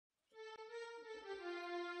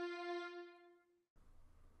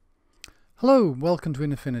Hello, welcome to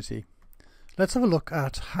Affinity. Let's have a look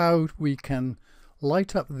at how we can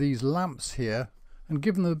light up these lamps here and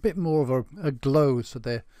give them a bit more of a glow so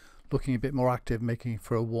they're looking a bit more active, making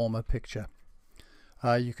for a warmer picture.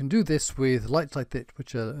 You can do this with lights like that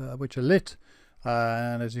which are lit,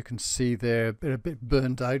 and as you can see they're a bit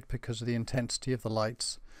burned out because of the intensity of the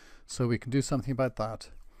lights, so we can do something about that.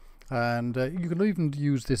 And you can even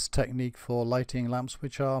use this technique for lighting lamps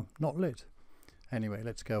which are not lit. Anyway,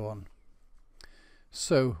 let's go on.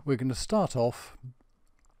 So we're going to start off,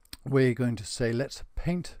 we're going to say let's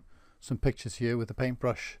paint some pictures here with the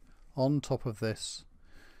paintbrush on top of this.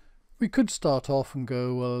 We could start off and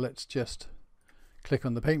go, well, let's just click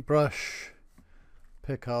on the paintbrush,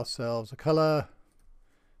 pick ourselves a colour,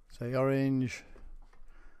 say orange,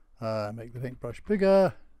 make the paintbrush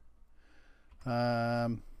bigger. So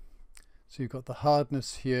you've got the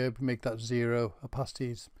hardness here, make that 0,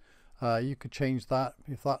 opacities. You could change that.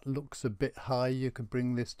 If that looks a bit high, you could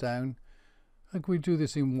bring this down. Like we do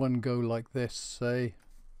this in one go like this, say,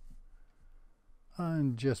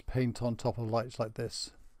 and just paint on top of lights like this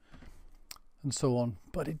and so on,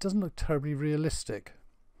 but it doesn't look terribly realistic.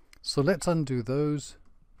 So let's undo those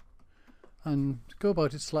and go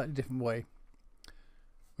about it a slightly different way.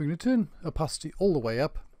 We're going to turn opacity all the way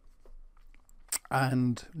up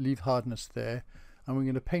and leave hardness there, and we're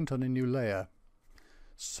going to paint on a new layer,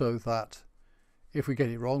 so that if we get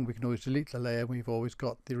it wrong we can always delete the layer and we've always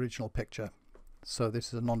got the original picture. So this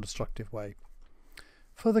is a non-destructive way.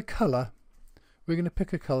 For the colour, we're going to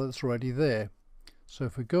pick a colour that's already there. So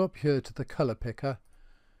if we go up here to the colour picker,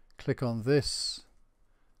 click on this,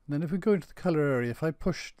 and then if we go into the colour area, if I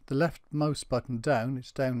push the left mouse button down,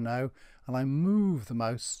 it's down now, and I move the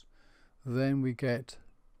mouse, then we get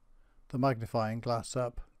the magnifying glass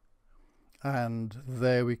up, and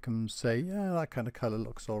there we can say, yeah, that kind of colour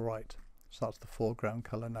looks all right. So that's the foreground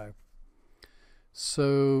colour now.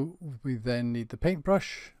 So we then need the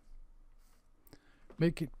paintbrush,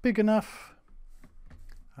 make it big enough.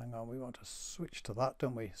 Hang on, we want to switch to that,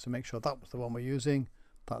 don't we? So make sure that was the one we're using.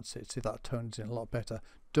 That's it. See, that tones in a lot better.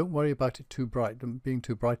 Don't worry about it too bright, being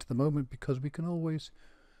too bright at the moment, because we can always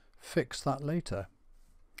fix that later.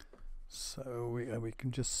 So we can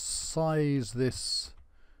just size this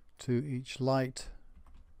to each light.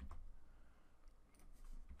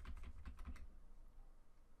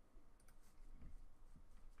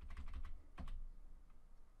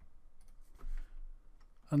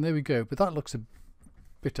 And there we go, but that looks a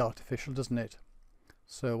bit artificial, doesn't it?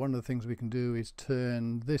 So one of the things we can do is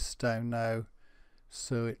turn this down now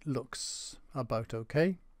so it looks about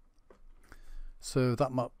okay. So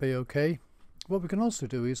that might be okay. What we can also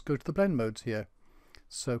do is go to the blend modes here.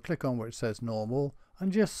 So click on where it says normal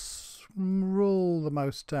and just roll the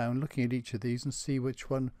mouse down, looking at each of these, and see which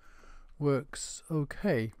one works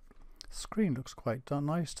okay. Screen looks quite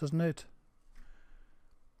nice, doesn't it?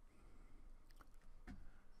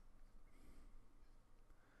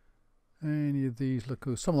 Any of these look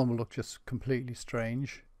cool. Some of them will look just completely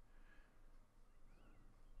strange.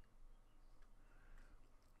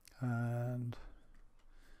 And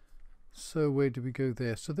so where do we go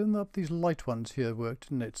there? So then up these light ones here worked,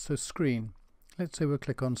 didn't it? So screen. Let's say we'll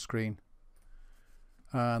click on screen.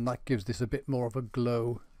 And that gives this a bit more of a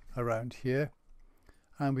glow around here.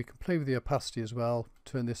 And we can play with the opacity as well.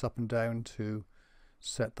 Turn this up and down to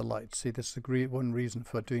set the light. See, this is one reason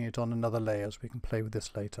for doing it on another layer, so we can play with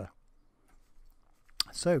this later.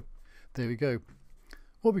 So there we go.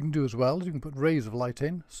 What we can do as well is we can put rays of light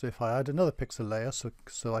in. So if I add another pixel layer,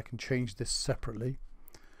 so I can change this separately,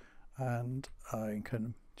 and I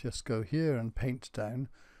can just go here and paint down.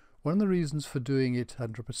 One of the reasons for doing it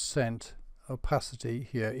 100% opacity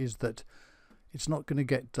here is that it's not going to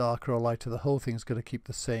get darker or lighter. The whole thing's going to keep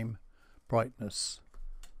the same brightness.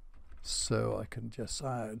 So I can just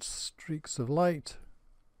add streaks of light.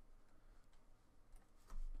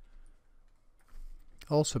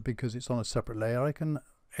 Also, because it's on a separate layer, I can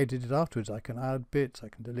edit it afterwards. I can add bits, I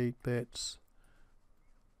can delete bits.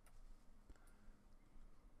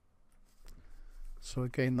 So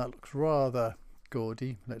again, that looks rather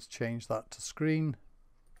gaudy. Let's change that to screen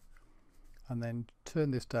and then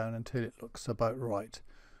turn this down until it looks about right.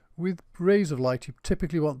 With rays of light, you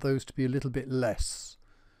typically want those to be a little bit less,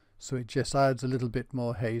 so it just adds a little bit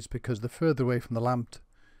more haze, because the further away from the lamp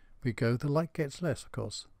we go, the light gets less, of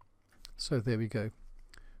course. So there we go.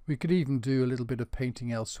 We could even do a little bit of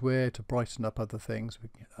painting elsewhere to brighten up other things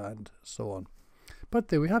and so on. But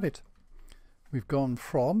there we have it. We've gone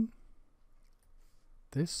from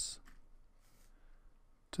this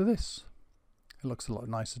to this. It looks a lot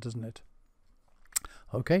nicer, doesn't it?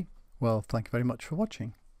 Okay, well, thank you very much for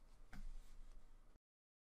watching.